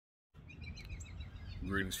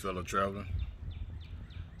Greetings, fellow traveler.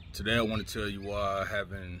 Today I want to tell you why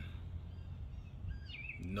having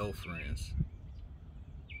no friends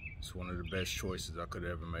is one of the best choices I could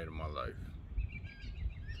have ever made in my life.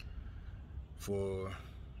 For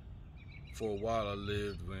a while I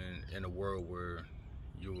lived in a world where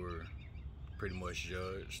you were pretty much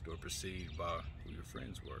judged or perceived by who your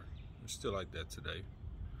friends were. It's still like that today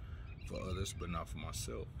for others, but not for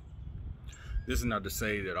myself. This is not to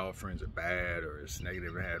say that all friends are bad or it's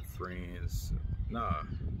negative to have friends. Nah.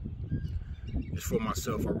 It's for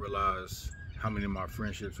myself. I realized how many of my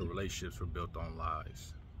friendships or relationships were built on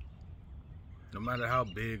lies. No matter how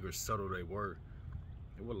big or subtle they were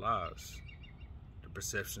lies. The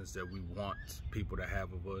perceptions that we want people to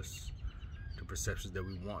have of us, the perceptions that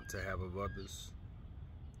we want to have of others.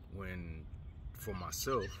 When, for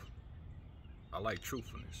myself, I like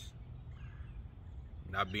truthfulness.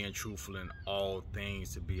 Not being truthful in all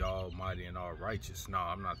things to be almighty and all righteous. No,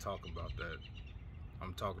 I'm not talking about that.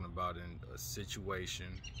 I'm talking about in a situation,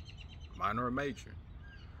 minor or major,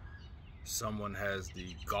 someone has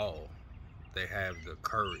the gall, they have the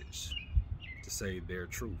courage to say their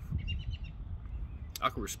truth. I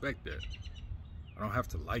can respect that. I don't have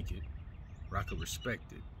to like it, but I can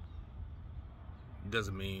respect it. It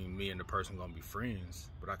doesn't mean me and the person gonna be friends,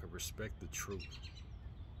 but I can respect the truth.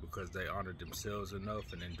 Because they honored themselves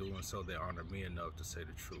enough, and in doing so, they honored me enough to say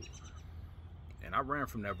the truth. And I ran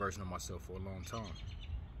from that version of myself for a long time.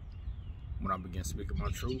 When I began speaking my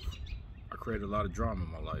truth, I created a lot of drama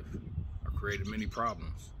in my life. I created many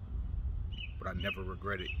problems, but I never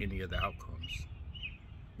regretted any of the outcomes.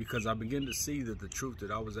 Because I began to see that the truth that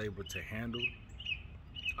I was able to handle,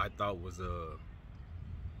 I thought was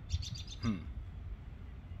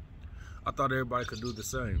I thought everybody could do the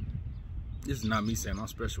same. This is not me saying I'm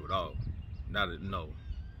special at all. No.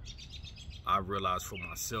 I realized for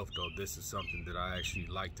myself, though, this is something that I actually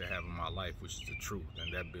like to have in my life, which is the truth,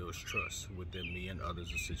 and that builds trust within me and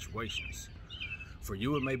others in situations. For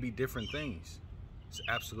you, it may be different things. It's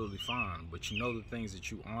absolutely fine, but you know the things that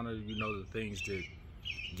you honor, you know the things that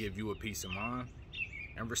give you a peace of mind,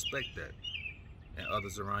 and respect that. And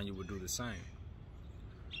others around you will do the same.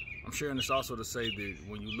 I'm sharing this also to say that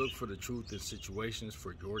when you look for the truth in situations,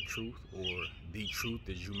 for your truth or the truth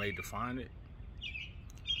as you may define it,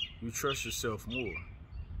 you trust yourself more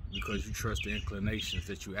because you trust the inclinations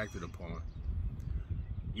that you acted upon.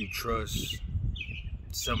 You trust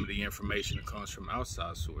some of the information that comes from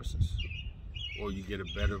outside sources, or you get a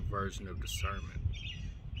better version of discernment.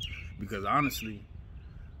 Because honestly,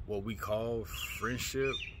 what we call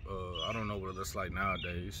friendship, I don't know what it looks like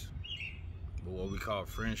nowadays, but what we call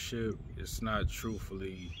friendship, it's not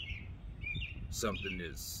truthfully something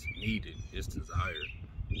that's needed, it's desired.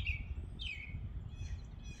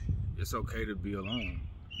 It's okay to be alone.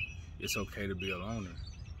 It's okay to be a loner.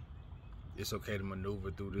 It's okay to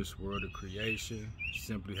maneuver through this world of creation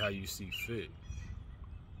simply how you see fit.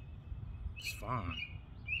 It's fine.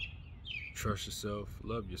 Trust yourself,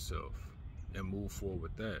 love yourself, and move forward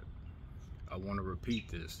with that. I want to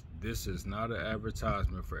repeat this. This is not an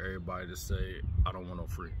advertisement for everybody to say, I don't want no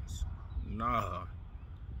friends. Nah.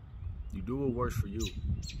 You do what works for you.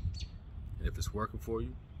 And if it's working for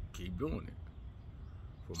you, keep doing it.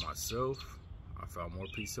 For myself, I found more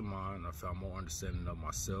peace of mind. I found more understanding of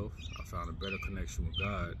myself. I found a better connection with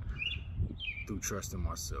God through trusting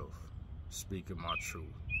myself, speaking my truth.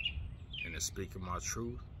 And in speaking my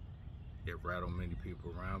truth, it rattled many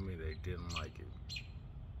people around me. They didn't like it.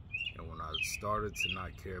 And when I started to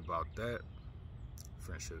not care about that,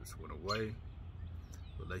 friendships went away,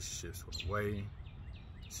 relationships went away,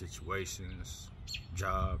 situations,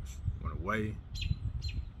 jobs went away.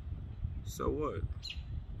 So what?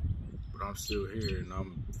 But I'm still here and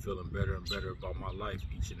I'm feeling better and better about my life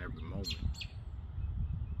each and every moment.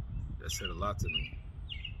 That said a lot to me.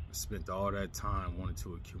 I spent all that time wanting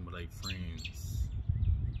to accumulate friends.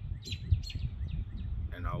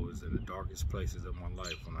 And I was in the darkest places of my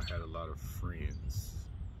life when I had a lot of friends.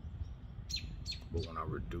 But when I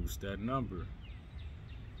reduced that number,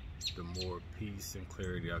 the more peace and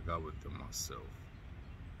clarity I got within myself.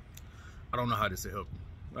 I don't know how this will help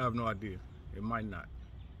you. I have no idea. It might not.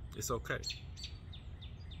 It's okay.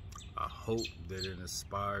 I hope that it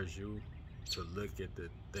inspires you to look at the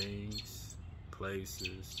things,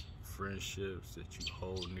 places, friendships that you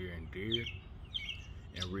hold near and dear,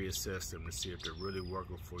 and reassess them to see if they're really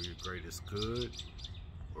working for your greatest good,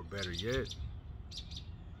 or better yet,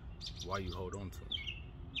 why you hold on to them.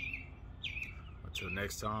 Until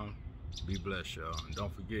next time, be blessed, y'all. And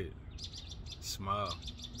don't forget, smile.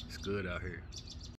 It's good out here.